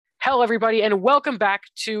Hello, everybody, and welcome back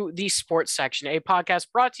to the Sports Section, a podcast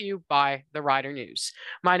brought to you by the Rider News.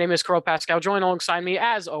 My name is Carl Pascal. Joined alongside me,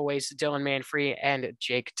 as always, Dylan Manfree and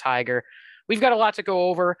Jake Tiger. We've got a lot to go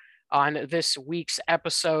over on this week's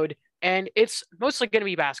episode, and it's mostly going to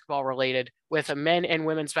be basketball related with men and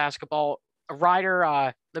women's basketball.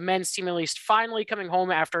 The men's team at least, finally coming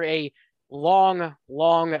home after a long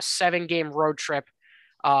 7-game road trip,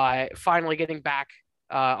 finally getting back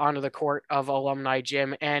onto the court of Alumni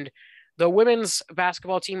Gym, and the women's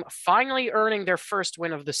basketball team finally earning their first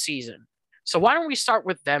win of the season. So why don't we start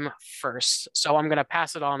with them first? So I'm going to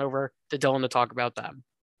pass it on over to Dylan to talk about them.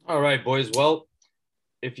 All right, boys. Well,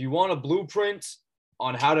 if you want a blueprint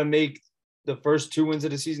on how to make the first 2 wins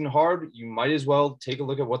of the season hard, you might as well take a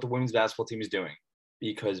look at what the women's basketball team is doing,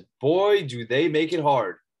 because boy, do they make it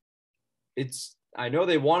hard. I know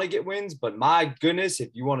they want to get wins, but my goodness, if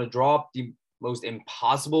you want to draw up the most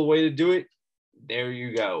impossible way to do it, there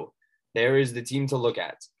you go. There is the team to look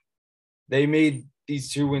at. They made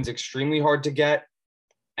these 2 wins extremely hard to get,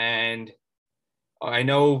 and I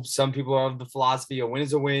know some people are of the philosophy a win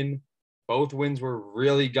is a win. Both wins were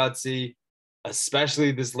really gutsy,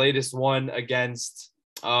 especially this latest one against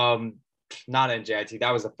not NJIT.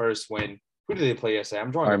 That was the first win. Who did they play yesterday?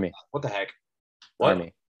 I'm drawing Army. What the heck?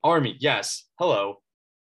 What? Army. Yes. Hello.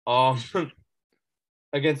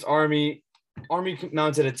 Against Army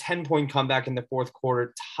mounted a 10-point comeback in the fourth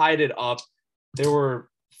quarter, tied it up. There were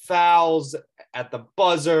fouls at the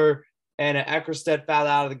buzzer, and Eckerstedt fouled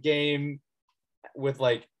out of the game with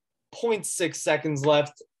like 0.6 seconds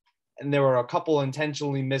left. And there were a couple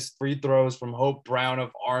intentionally missed free throws from Hope Brown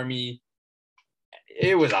of Army.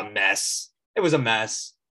 It was a mess.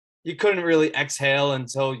 You couldn't really exhale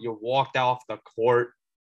until you walked off the court.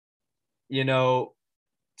 You know,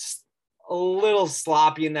 a little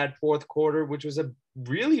sloppy in that fourth quarter, which was a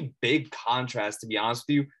really big contrast, to be honest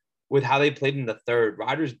with you, with how they played in the third.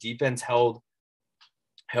 Riders' defense held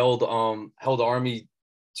Army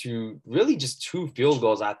to really just 2 field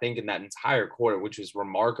goals, I think, in that entire quarter, which was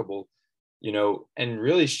remarkable, and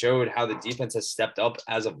really showed how the defense has stepped up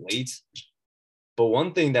as of late. But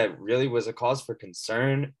one thing that really was a cause for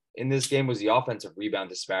concern in this game was the offensive rebound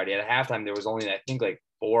disparity. At halftime, there was only, I think, like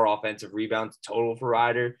 4 offensive rebounds total for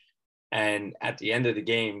Rider. And at the end of the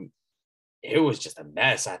game, it was just a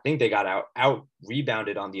mess. I think they got out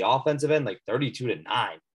rebounded on the offensive end, like 32-9.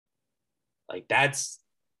 Like that's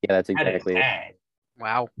exactly bad.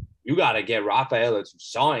 Wow. You got to get Rafaela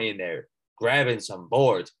Toussaint in there grabbing some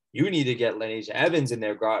boards. You need to get Lanesia Evans in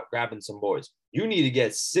there grabbing some boards. You need to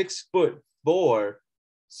get 6'4"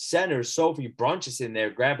 center Sophie Brunches in there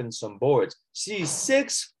grabbing some boards. She's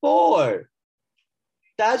 6'4".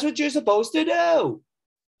 That's what you're supposed to do.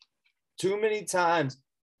 Too many times,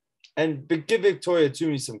 and give Victoria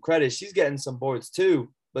Toomey some credit. She's getting some boards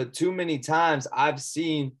too, but too many times I've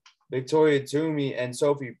seen Victoria Toomey and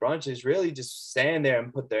Sophie Brunches really just stand there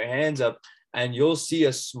and put their hands up, and you'll see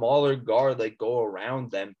a smaller guard like go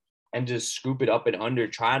around them and just scoop it up and under,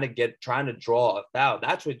 trying to draw a foul.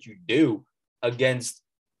 That's what you do against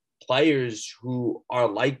players who are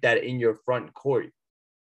like that in your front court.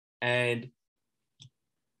 And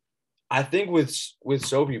I think with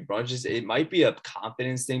Sophie Brunches, it might be a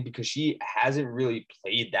confidence thing because she hasn't really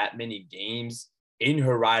played that many games in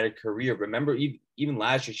her Rider career. Remember, even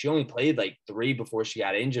last year, she only played like 3 before she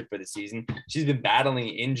got injured for the season. She's been battling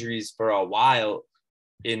injuries for a while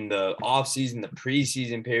in the offseason, the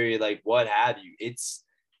preseason period, like what have you.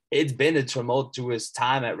 It's been a tumultuous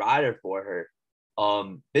time at Rider for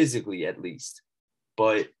her, physically at least.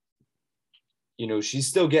 But, she's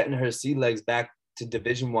still getting her sea legs back to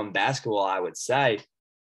Division I basketball, I would say.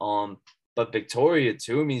 But Victoria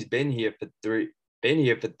Toomey's been here for 3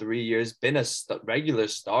 years, been a regular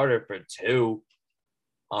starter for 2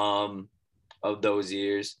 of those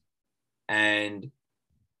years. And,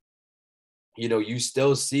 you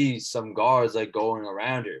still see some guards like going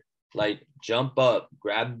around her, like jump up,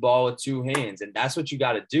 grab the ball with 2 hands. And that's what you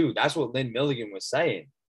got to do. That's what Lynn Milligan was saying.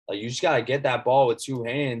 Like, you just got to get that ball with 2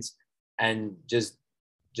 hands and just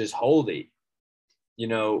hold it.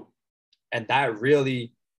 And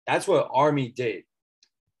that's what Army did.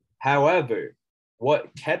 However,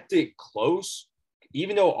 what kept it close,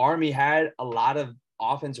 even though Army had a lot of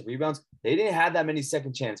offensive rebounds, they didn't have that many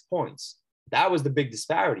second chance points. That was the big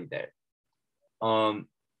disparity there.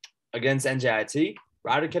 Against NJIT,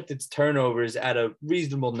 Rider kept its turnovers at a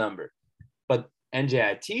reasonable number, but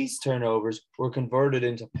NJIT's turnovers were converted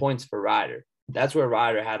into points for Rider. That's where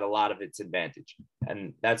Rider had a lot of its advantage.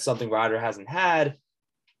 And that's something Rider hasn't had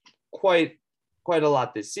quite a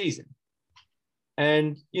lot this season.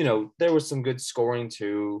 And, there was some good scoring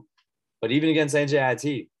too. But even against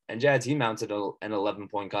NJIT NJIT mounted an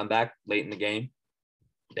 11-point comeback late in the game.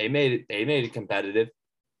 They made it competitive.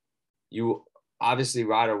 You obviously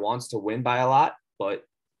Rider wants to win by a lot, but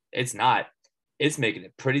it's not. It's making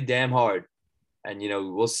it pretty damn hard. And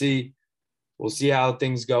we'll see how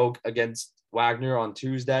things go against Wagner on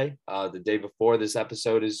Tuesday, the day before this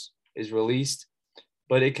episode is released.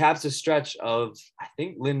 But it caps a stretch of, I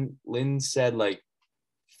think Lynn said, like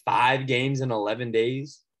 5 games in 11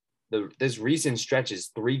 days. This recent stretch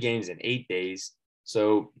is 3 games in 8 days.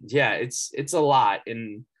 So yeah, it's a lot,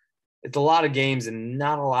 and it's a lot of games and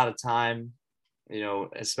not a lot of time,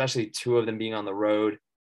 especially 2 of them being on the road.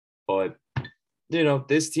 But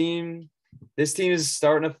this team is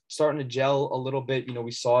starting to gel a little bit.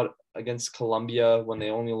 We saw it against Columbia when they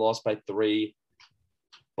only lost by 3.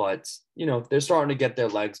 But, they're starting to get their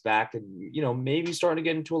legs back and, maybe starting to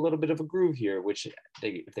get into a little bit of a groove here, which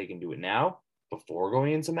if they can do it now before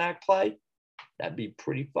going into MAC play, that'd be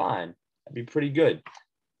pretty fine. That'd be pretty good.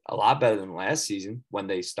 A lot better than last season when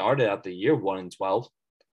they started out the year 1-12.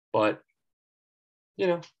 But,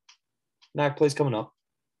 MAC play's coming up.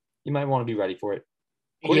 You might want to be ready for it.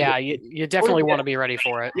 Yeah, you definitely want to be ready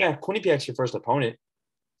for it. Yeah, Quinnipiac's your first opponent,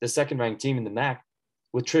 the second-ranked team in the MAC,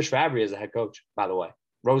 with Trish Fabry as a head coach, by the way.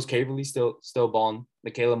 Rose Caverly still balling.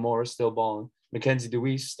 Michaela Morris still balling. Mackenzie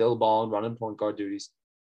Deweese still balling, running point guard duties.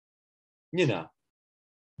 Usual.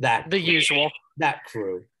 That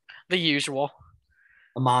crew. The usual.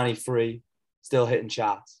 Amani Free still hitting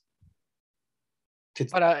shots.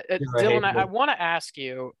 But Dylan, I want to ask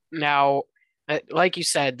you now, like you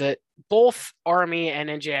said, that both Army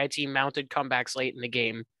and NJIT mounted comebacks late in the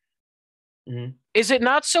game. Mm-hmm. Is it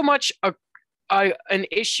not so much an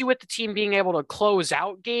issue with the team being able to close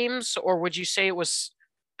out games, or would you say it was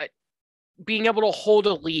being able to hold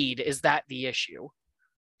a lead? Is that the issue?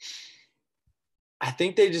 I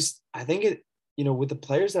think with the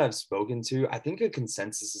players that I've spoken to, I think a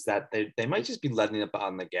consensus is that they might just be letting up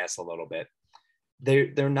on the gas a little bit.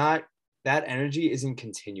 They're not, that energy isn't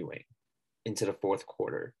continuing into the fourth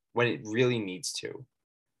quarter when it really needs to.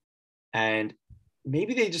 And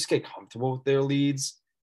maybe they just get comfortable with their leads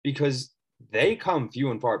because they come few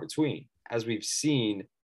and far between, as we've seen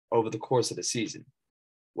over the course of the season.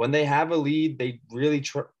 When they have a lead, they really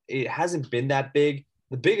it hasn't been that big.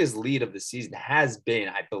 The biggest lead of the season has been,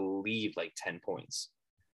 I believe, like 10 points.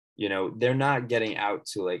 They're not getting out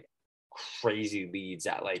to like crazy leads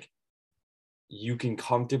that like you can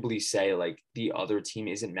comfortably say like the other team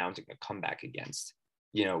isn't mounting a comeback against.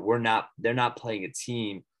 They're not playing a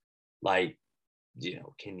team like,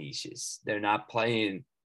 Canisius. They're not playing,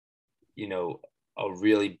 a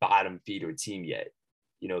really bottom feeder team yet.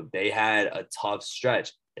 They had a tough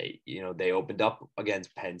stretch. They opened up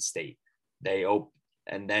against Penn State.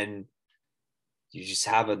 And then you just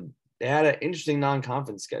they had an interesting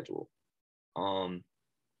non-conference schedule.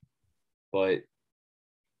 But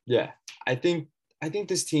yeah, I think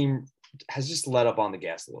this team has just let up on the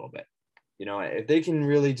gas a little bit. If they can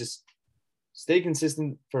really just stay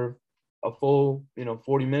consistent for a full,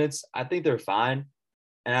 40 minutes, I think they're fine.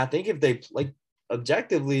 And I think if they like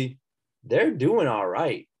objectively, they're doing all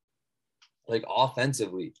right. Like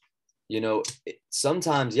offensively,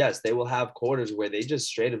 sometimes, yes, they will have quarters where they just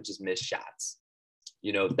straight up just miss shots.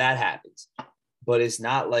 That happens. But it's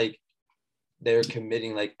not like they're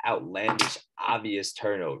committing like outlandish, obvious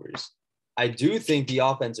turnovers. I do think the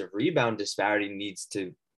offensive rebound disparity needs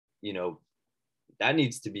to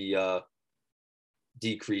be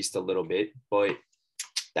decreased a little bit, but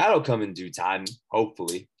that'll come in due time,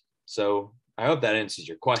 hopefully. So I hope that answers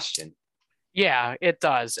your question. Yeah, it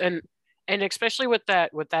does. And especially with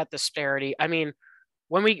that disparity, I mean,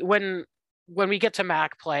 when we get to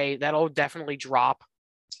MAC play, that'll definitely drop.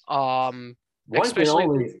 One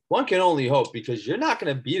can only hope, because you're not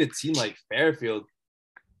going to beat a team like Fairfield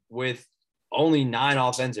with only 9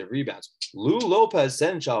 offensive rebounds. Lou Lopez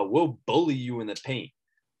Senchal will bully you in the paint.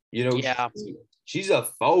 Yeah. She's a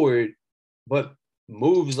forward, but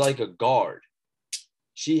moves like a guard.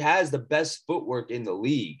 She has the best footwork in the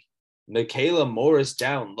league. Michaela Morris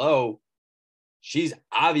down low, she's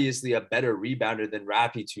obviously a better rebounder than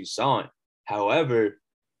Rafi Toussaint. However,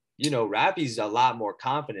 Rafi's a lot more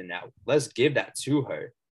confident now. Let's give that to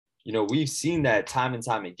her. We've seen that time and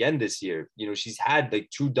time again this year. She's had like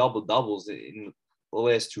 2 double-doubles in the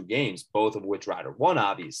last 2 games, both of which Rider won,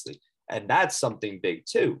 obviously. And that's something big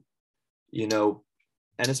too.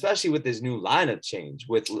 And especially with this new lineup change,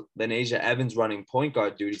 with Lenasia Evans running point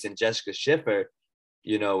guard duties and Jessica Schiffer,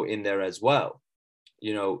 in there as well.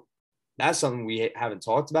 That's something we haven't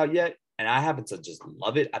talked about yet. And I happen to just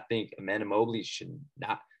love it. I think Amanda Mobley should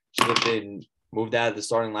have been moved out of the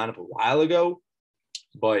starting lineup a while ago.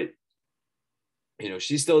 But,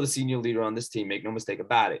 she's still the senior leader on this team. Make no mistake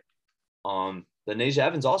about it. Lanasia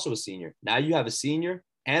Evans also a senior. Now you have a senior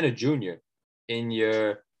and a junior in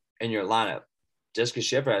your lineup. Jessica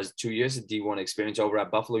Schiffer has 2 years of D1 experience over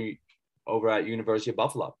at University of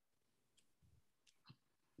Buffalo.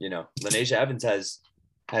 Lanasia Evans has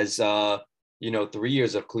 3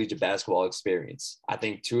 years of collegiate basketball experience. I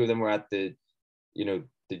think 2 of them were at the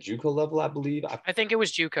JUCO level, I believe. I think it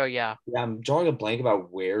was JUCO, yeah. Yeah, I'm drawing a blank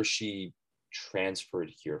about where she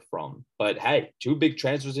transferred here from. But hey, 2 big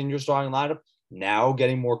transfers in your starting lineup, now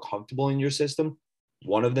getting more comfortable in your system.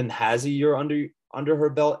 One of them has a year under her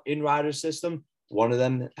belt in Rider's system. One of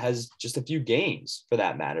them has just a few games, for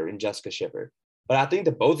that matter, in Jessica Schiffer. But I think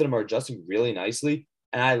that both of them are adjusting really nicely,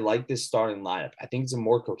 and I like this starting lineup. I think it's a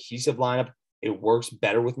more cohesive lineup. It works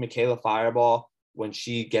better with Michaela Fireball when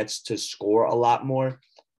she gets to score a lot more.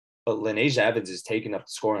 But Lanasia Evans is taking up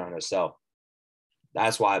the scoring on herself.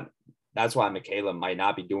 That's why Michaela might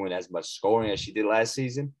not be doing as much scoring as she did last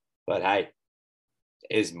season. But hey,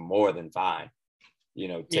 is more than fine.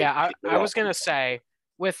 I was gonna say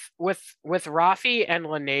with Rafi and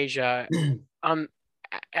Lanasia,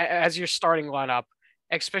 as your starting lineup,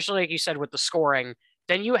 especially like you said with the scoring,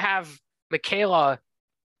 then you have Michaela,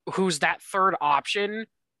 who's that third option,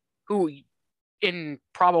 who in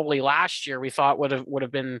probably last year we thought would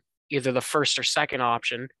have been either the first or second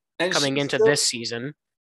option coming into this season.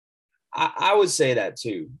 I would say that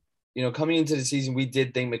too. Coming into the season, we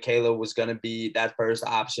did think Michaela was going to be that first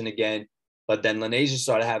option again, but then Lanasia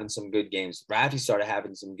started having some good games. Rafi started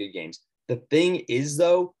having some good games. The thing is,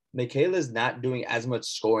 though, Michaela is not doing as much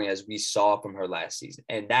scoring as we saw from her last season,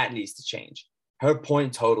 and that needs to change. Her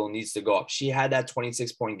point total needs to go up. She had that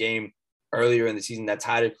 26-point game earlier in the season that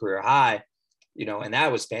tied her career high, and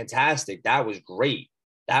that was fantastic. That was great.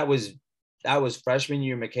 That was freshman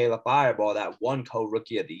year Michaela Fireball, that one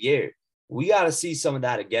co-rookie of the year. We got to see some of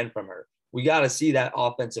that again from her. We got to see that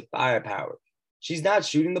offensive firepower. She's not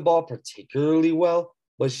shooting the ball particularly well,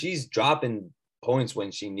 but she's dropping points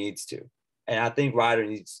when she needs to. And I think Rider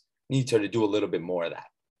needs her to do a little bit more of that.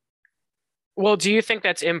 Well, do you think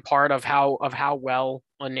that's in part of how well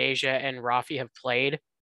Lanasia and Rafi have played?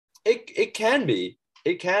 It can be.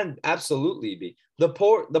 It can absolutely be. The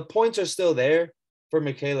points are still there for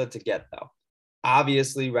Michaela to get, though.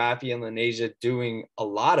 Obviously, Rafi and Lanasia doing a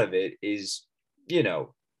lot of it is,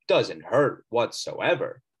 doesn't hurt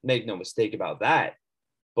whatsoever. Make no mistake about that.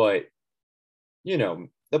 But, the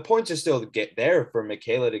points are still to get there for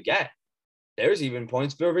Michaela to get. There's even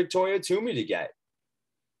points for Victoria Toomey to get.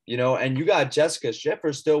 And you got Jessica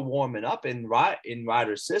Schiffer still warming up in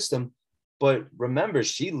Rider's system. But remember,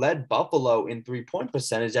 she led Buffalo in 3-point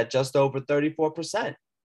percentage at just over 34%.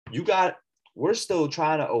 We're still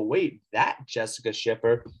trying to await that Jessica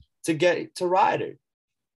Schiffer to get to Rider.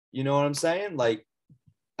 You know what I'm saying? Like,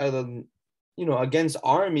 against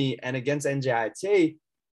Army and against NJIT,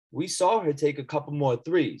 we saw her take a couple more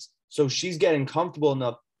threes. So she's getting comfortable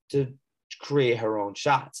enough to create her own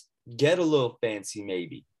shots. Get a little fancy,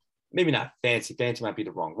 maybe. Maybe not fancy. Fancy might be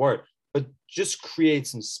the wrong word. But just create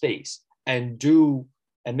some space and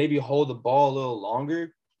maybe hold the ball a little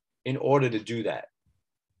longer in order to do that.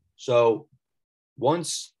 So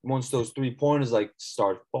once those 3-pointers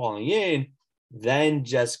start falling in, then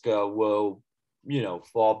Jessica will,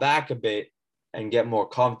 fall back a bit and get more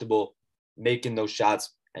comfortable making those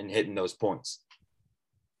shots and hitting those points.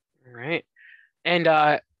 All right. And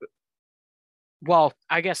I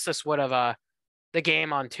guess this would have the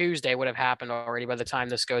game on Tuesday would have happened already by the time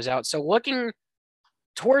this goes out. So looking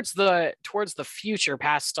towards the future,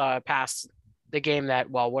 past the game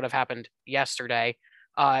that would have happened yesterday.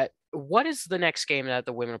 What is the next game that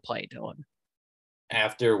the women play, Dylan?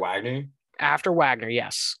 After Wagner? After Wagner,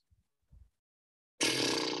 yes.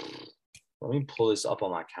 Let me pull this up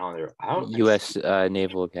on my calendar. U.S.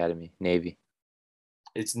 Naval Academy, Navy.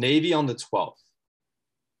 It's Navy on the 12th.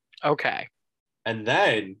 Okay. And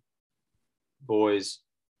then, boys,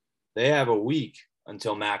 they have a week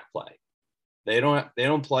until MAC play. They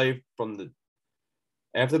don't play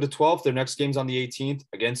after the 12th. Their next game's on the 18th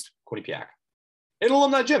against Quinnipiac. In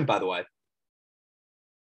Alumni Gym, by the way.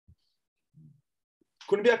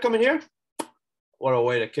 Quinnipiac coming here? What a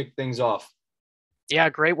way to kick things off. Yeah,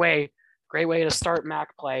 great way to start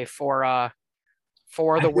MAC play for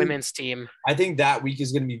the women's team. I think that week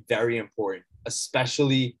is going to be very important,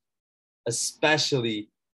 especially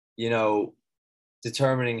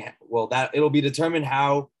determining that it'll be determined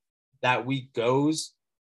how that week goes,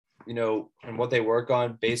 and what they work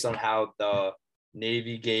on based on how the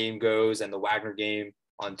Navy game goes and the Wagner game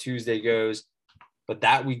on Tuesday goes. But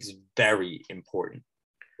that week's very important.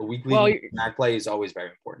 The weekly Well, MAC play is always very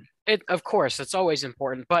important. of course, it's always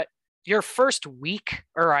important, but your first week,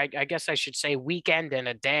 or I guess I should say weekend and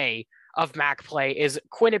a day of MAC play is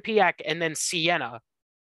Quinnipiac and then Siena.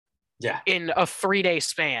 Yeah. In a 3-day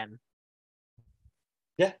span.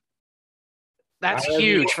 Yeah. That's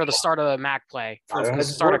huge for the start of the MAC play, for the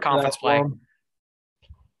start of conference play.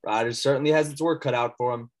 Rider certainly has its work cut out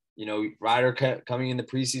for him. Rider coming in the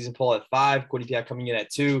preseason poll at 5, Quinnipiac coming in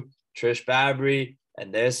at 2, Trish Fabry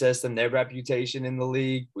and their system, their reputation in the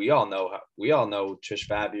league. We all know Trish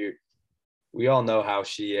Fabry. We all know how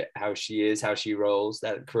she is, how she rolls,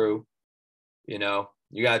 that crew.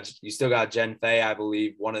 You still got Jen Fay, I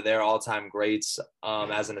believe, one of their all-time greats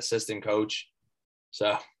as an assistant coach.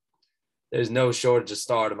 So there's no shortage of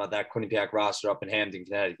stardom at that Quinnipiac roster up in Hampton,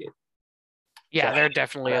 Connecticut. Yeah, there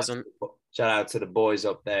definitely isn't. Shout out to the boys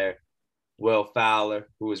up there. Will Fowler,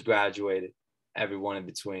 who was graduated, everyone in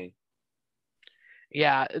between.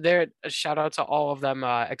 Yeah, shout out to all of them,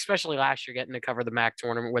 especially last year getting to cover the MAC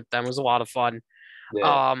tournament with them. It was a lot of fun.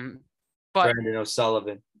 Yeah. But Brandon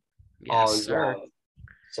O'Sullivan. Yes, sir.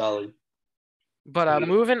 Sully. But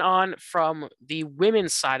moving on from the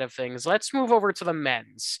women's side of things, let's move over to the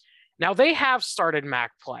men's. Now, they have started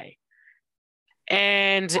MAC play.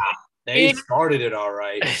 And they started it all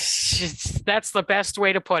right. That's the best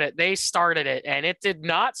way to put it. They started it, and it did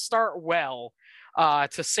not start well,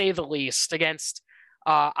 to say the least. Against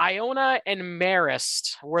Iona and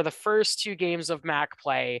Marist were the first 2 games of MAC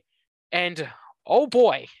play. And, oh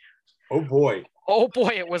boy,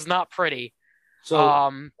 it was not pretty. So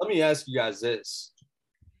let me ask you guys this.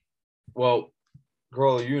 Well,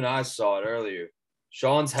 girl, you and I saw it earlier.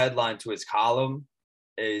 Sean's headline to his column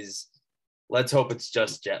is, "Let's hope it's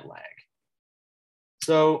just jet lag."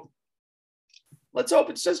 So let's hope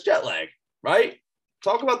it's just jet lag, right?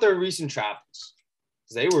 Talk about their recent travels.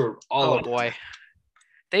 They were all over. Boy.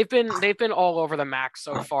 They've been all over the MAC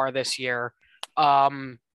so far this year. Or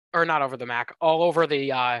not over the MAC, all over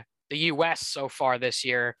the US so far this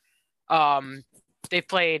year. They've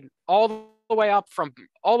played all the way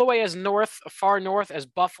as far north as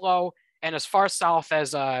Buffalo and as far south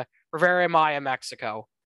as Riviera Maya, Mexico.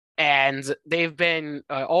 And they've been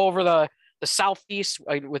all over the Southeast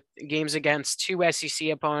with games against 2 SEC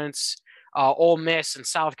opponents, Ole Miss and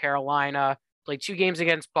South Carolina, played 2 games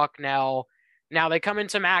against Bucknell. Now they come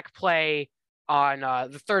into MAC play on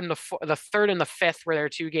the third and the fifth, where there are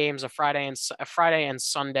 2 games, a Friday and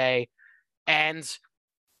Sunday. And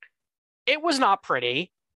it was not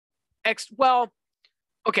pretty. The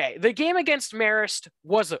game against Marist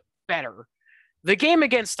was better. The game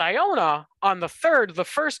against Iona on the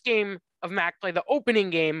first game of MAC play, the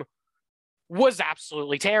opening game, was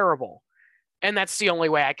absolutely terrible. And that's the only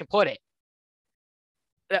way I can put it.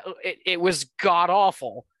 It was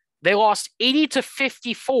god-awful. They lost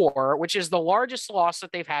 80-54, which is the largest loss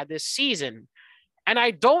that they've had this season. And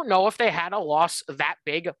I don't know if they had a loss that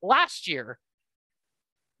big last year.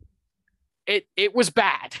 It was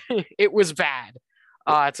bad. It was bad,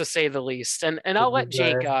 to say the least. And I'll let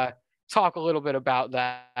Jake talk a little bit about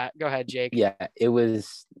that. Go ahead, Jake. Yeah, it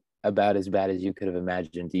was about as bad as you could have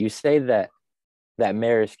imagined. You say that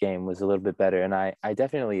Marist game was a little bit better, and I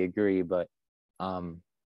definitely agree, but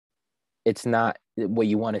it's not what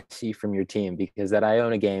you want to see from your team, because that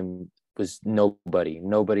Iona game was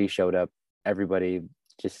nobody showed up. Everybody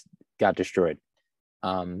just got destroyed.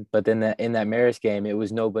 But then in that Marist game, it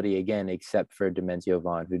was nobody again except for Dementio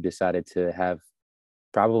Vaughn, who decided to have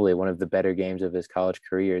probably one of the better games of his college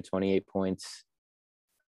career, 28 points,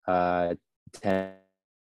 10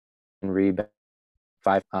 rebounds,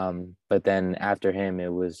 5. But then after him,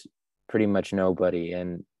 it was pretty much nobody.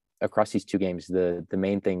 And across these 2 games, the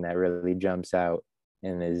main thing that really jumps out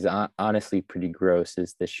and is honestly pretty gross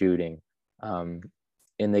is the shooting.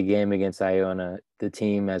 In the game against Iona, the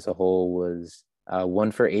team as a whole was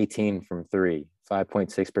 1 for 18 from 3,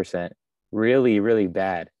 5.6%. Really, really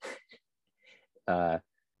bad. And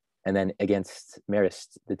then against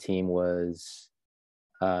Marist, the team was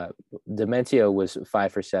Dementio was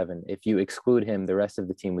 5 for 7. If you exclude him, the rest of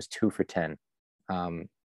the team was 2 for 10.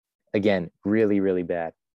 Again, really, really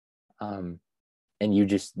bad. And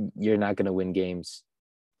you're not going to win games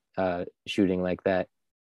shooting like that.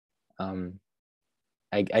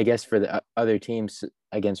 I guess for the other teams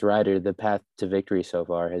against Rider, the path to victory so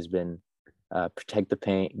far has been protect the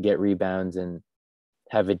paint, get rebounds, and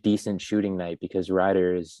have a decent shooting night, because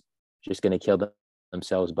Rider is just going to kill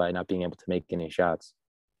themselves by not being able to make any shots.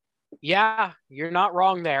 Yeah, you're not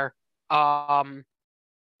wrong there. I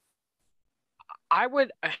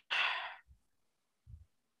wouldn't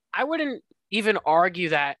even argue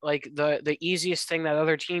that like the easiest thing that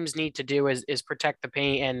other teams need to do is protect the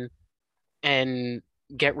paint and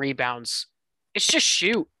get rebounds. It's just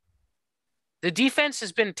shoot. The defense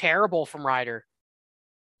has been terrible from Ryder.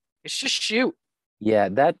 It's just shoot. Yeah,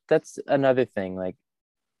 that's another thing. Like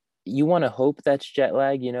you want to hope that's jet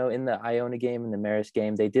lag. In the Iona game and the Marist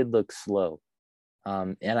game, they did look slow.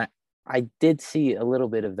 And I did see a little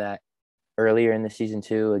bit of that earlier in the season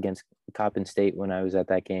too against Coppin State when I was at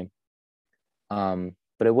that game.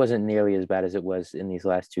 But it wasn't nearly as bad as it was in these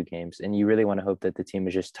last two games. And you really want to hope that the team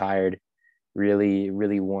is just tired, really,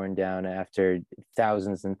 really worn down after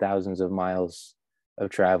thousands and thousands of miles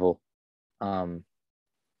of travel.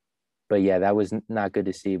 But yeah, that was not good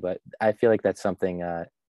to see. But I feel like that's something.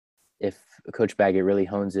 If Coach Baggett really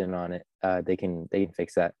hones in on it, they can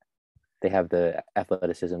fix that. They have the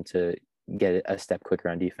athleticism to get a step quicker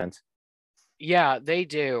on defense. Yeah, they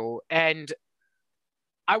do. And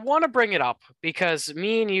I want to bring it up because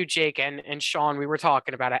me and you, Jake, and Sean, we were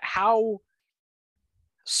talking about it. How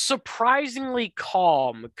surprisingly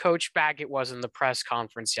calm Coach Baggett was in the press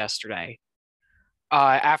conference yesterday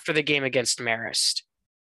after the game against Marist.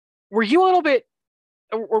 Were you a little bit,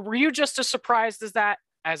 or were you just as surprised as that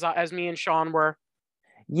as me and Sean were?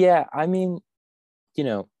 Yeah, I mean,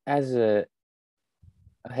 as a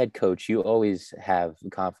head coach, you always have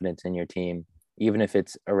confidence in your team, even if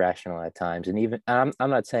it's irrational at times. And I'm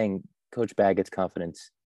not saying Coach Baggett's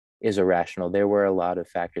confidence is irrational. There were a lot of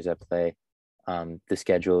factors at play, the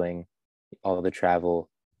scheduling, all the travel,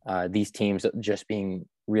 these teams just being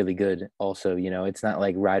really good. Also, it's not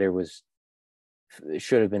like Ryder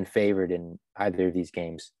should have been favored in either of these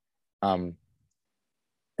games.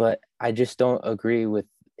 But I just don't agree with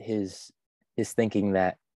his thinking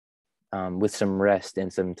that with some rest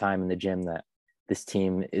and some time in the gym that this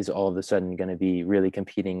team is all of a sudden going to be really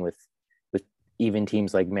competing with even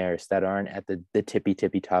teams like Marist that aren't at the tippy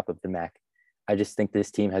top of the MAC. I just think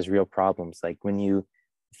this team has real problems. Like when you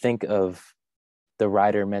think of the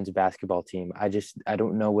Ryder men's basketball team, I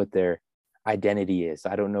don't know what their identity is.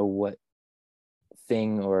 I don't know what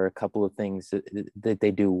thing or a couple of things that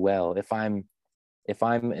they do well. If I'm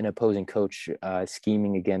an opposing coach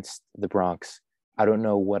scheming against the Bronx, I don't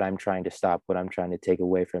know what I'm trying to stop, what I'm trying to take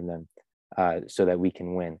away from them, so that we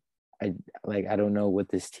can win. I don't know what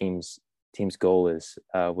this team's goal is,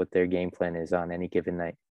 what their game plan is on any given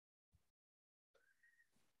night.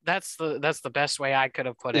 That's the best way I could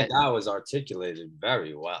have put it. That was articulated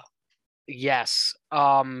very well. Yes.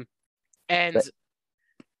 And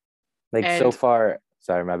so far,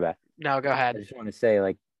 sorry, my bad. No, go ahead. I just want to say,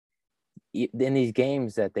 in these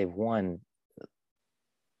games that they've won,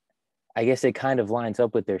 I guess it kind of lines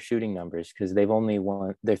up with their shooting numbers because they've only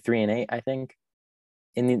won. They're 3-8, I think.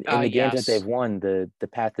 In the games that they've won, the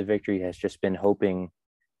path to victory has just been hoping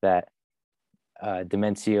that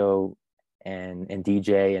Demencio and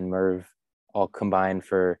DJ and Merv all combine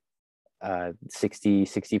for 60,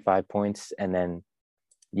 65 points, and then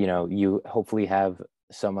you hopefully have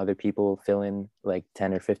some other people fill in like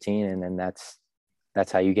 10 or 15, and then that's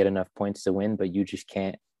how you get enough points to win. But you just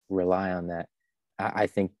can't rely on that. I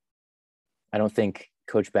don't think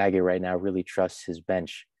Coach Baggett right now really trusts his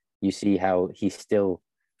bench. You see how he's still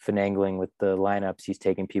finagling with the lineups. He's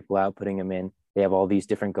taking people out, putting them in. They have all these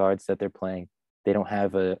different guards that they're playing. They don't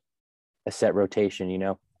have a set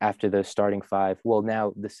rotation, after the starting five. Well,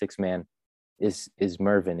 now the sixth man is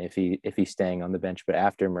Mervin if he's staying on the bench. But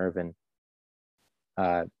after Mervin,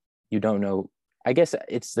 you don't know. I guess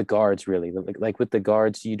it's the guards really. Like with the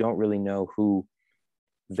guards, you don't really know who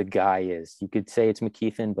the guy is. You could say it's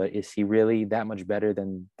McKeithen, but is he really that much better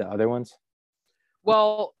than the other ones?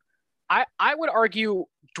 Well, I would argue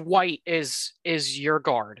Dwight is your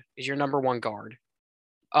guard, is your number one guard.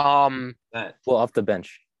 Well, off the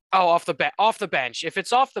bench. Oh, off the bench. If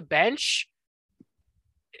it's off the bench,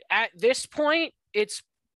 at this point, it's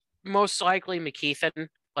most likely McKeithen,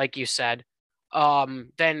 like you said.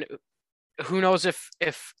 Then who knows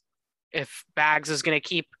if Bags is going to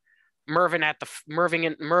keep Mervin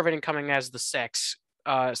coming as the sixth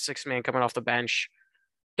man coming off the bench.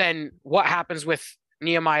 Then what happens with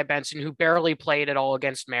Nehemiah Benson, who barely played at all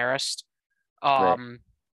against Marist? Right.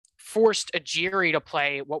 Forced Ajiri to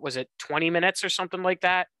play, what was it, 20 minutes or something like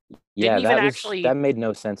that? Yeah, that made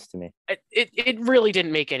no sense to me. It really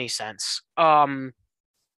didn't make any sense. And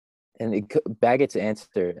Baggett's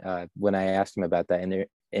answer when I asked him about that in the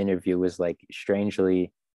interview was like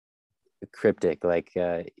strangely cryptic. Like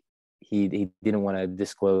he didn't want to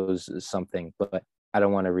disclose something, but I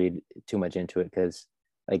don't want to read too much into it because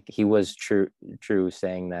like he was true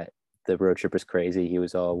saying that the road trip was crazy. He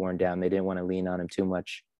was all worn down. They didn't want to lean on him too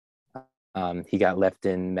much. He got left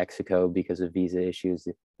in Mexico because of visa issues.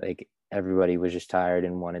 Like everybody was just tired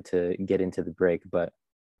and wanted to get into the break. But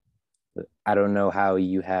I don't know how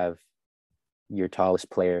you have your tallest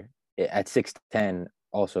player at 6'10",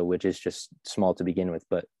 also, which is just small to begin with.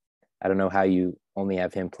 But I don't know how you only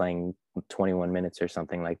have him playing 21 minutes or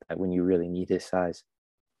something like that when you really need his size.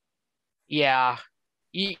 Yeah.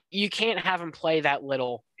 You can't have him play that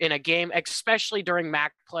little in a game, especially during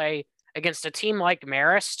MAC play against a team like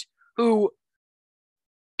Marist, who,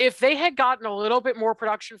 if they had gotten a little bit more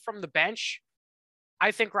production from the bench,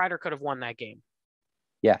 I think Rider could have won that game.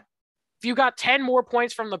 Yeah. If you got 10 more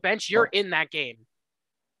points from the bench, you're in that game.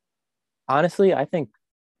 Honestly, I think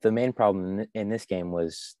the main problem in this game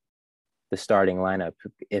was the starting lineup.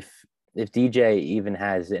 If DJ even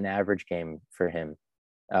has an average game for him,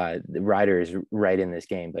 the Rider is right in this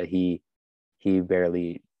game, but he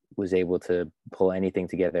barely was able to pull anything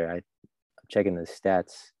together. I'm checking the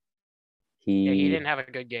stats. He didn't have a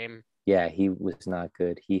good game. Yeah, he was not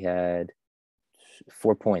good. He had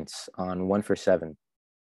 4 points on 1 for 7.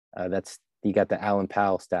 You got the Alan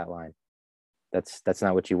Powell stat line. That's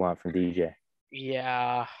not what you want from DJ.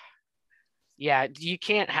 Yeah, you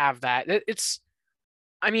can't have that.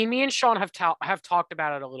 I mean, me and Sean have talked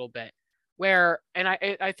about it a little bit. And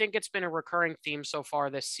I think it's been a recurring theme so far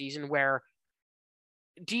this season where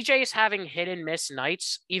DJ is having hit and miss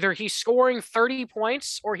nights. Either he's scoring 30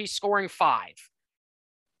 points or he's scoring 5.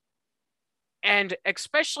 And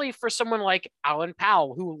especially for someone like Alan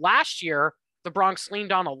Powell, who last year the Bronx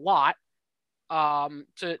leaned on a lot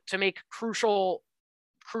to make crucial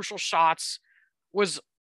shots, was,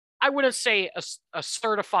 I wouldn't say a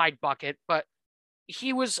certified bucket, but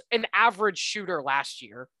he was an average shooter last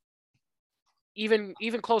year. Even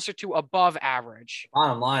closer to above average.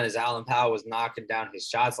 Bottom line is Alan Powell was knocking down his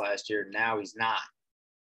shots last year. Now he's not.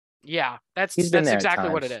 Yeah, that's exactly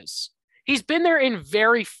what it is. He's been there in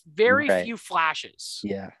very few flashes.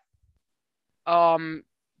 Yeah.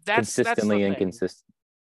 That's consistently inconsistent.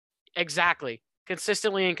 Exactly.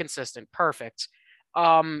 Consistently inconsistent. Perfect.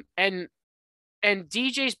 And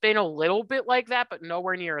DJ's been a little bit like that, but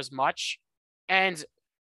nowhere near as much. And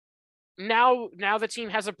now the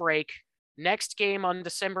team has a break. Next game on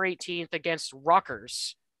December 18th against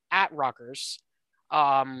Rutgers, at Rutgers,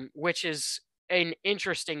 which is an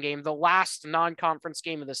interesting game, the last non-conference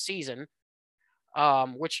game of the season,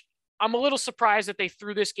 which I'm a little surprised that they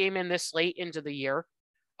threw this game in this late into the year,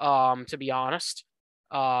 to be honest,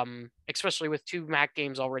 especially with 2 MAC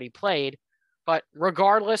games already played. But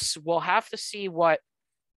regardless, we'll have to see what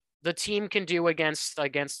the team can do against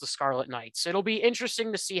the Scarlet Knights. It'll be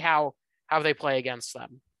interesting to see how they play against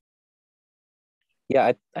them.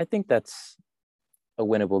 Yeah, I think that's a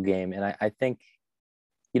winnable game. And I think,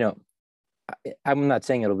 I'm not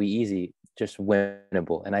saying it'll be easy, just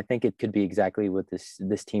winnable. And I think it could be exactly what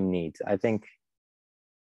this team needs. I think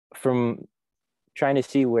from trying to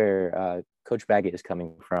see where Coach Baggett is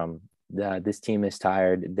coming from, this team is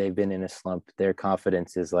tired. They've been in a slump. Their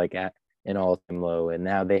confidence is like at an all-time low. And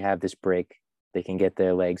now they have this break. They can get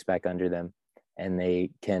their legs back under them and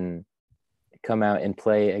they can come out and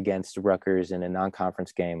play against Rutgers in a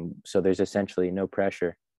non-conference game. So there's essentially no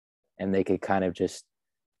pressure and they could kind of just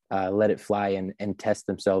let it fly and test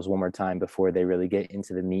themselves one more time before they really get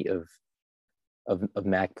into the meat of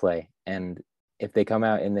MAC play. And if they come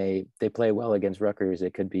out and they play well against Rutgers,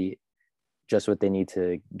 it could be just what they need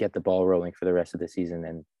to get the ball rolling for the rest of the season.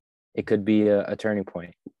 And it could be a turning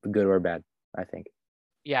point, good or bad, I think.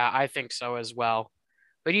 Yeah, I think so as well.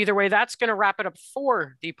 But either way, that's going to wrap it up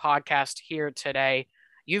for the podcast here today.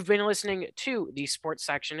 You've been listening to the Sports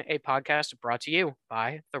Section, a podcast brought to you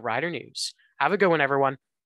by the Rider News. Have a good one, everyone.